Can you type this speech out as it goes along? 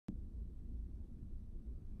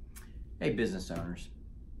Hey business owners,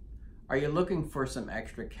 are you looking for some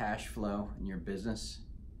extra cash flow in your business?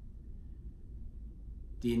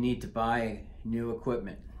 Do you need to buy new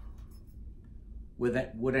equipment?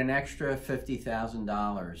 Would an extra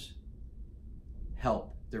 $50,000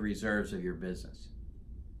 help the reserves of your business?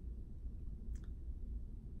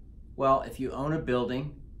 Well, if you own a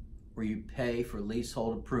building or you pay for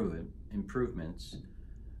leasehold improvements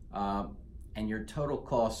and your total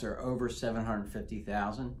costs are over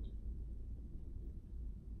 $750,000,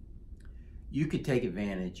 you could take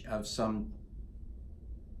advantage of some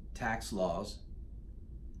tax laws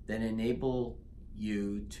that enable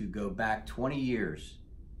you to go back 20 years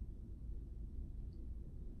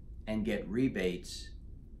and get rebates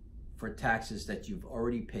for taxes that you've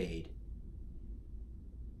already paid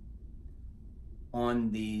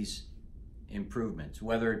on these improvements,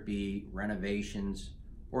 whether it be renovations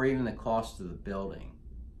or even the cost of the building.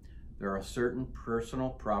 There are certain personal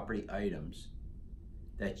property items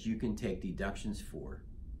that you can take deductions for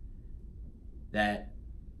that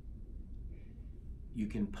you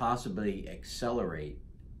can possibly accelerate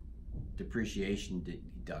depreciation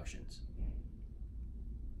deductions.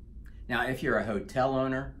 Now, if you're a hotel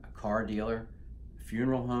owner, a car dealer, a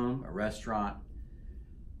funeral home, a restaurant,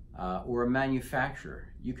 or a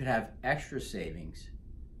manufacturer, you could have extra savings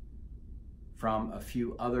from a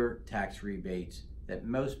few other tax rebates that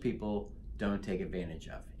most people don't take advantage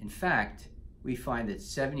of. In fact, we find that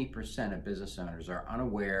 70% of business owners are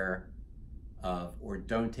unaware of or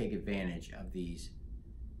don't take advantage of these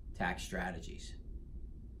tax strategies.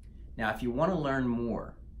 Now, if you want to learn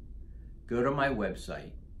more, go to my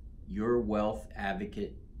website,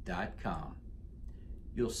 yourwealthadvocate.com.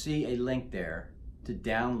 You'll see a link there to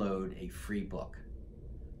download a free book.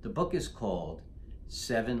 The book is called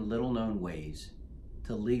 7 Little Known Ways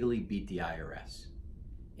to Legally Beat the IRS.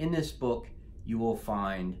 In this book, you will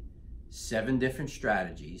find 7 different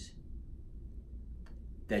strategies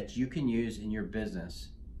that you can use in your business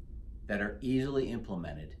that are easily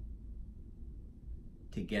implemented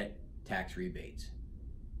to get tax rebates.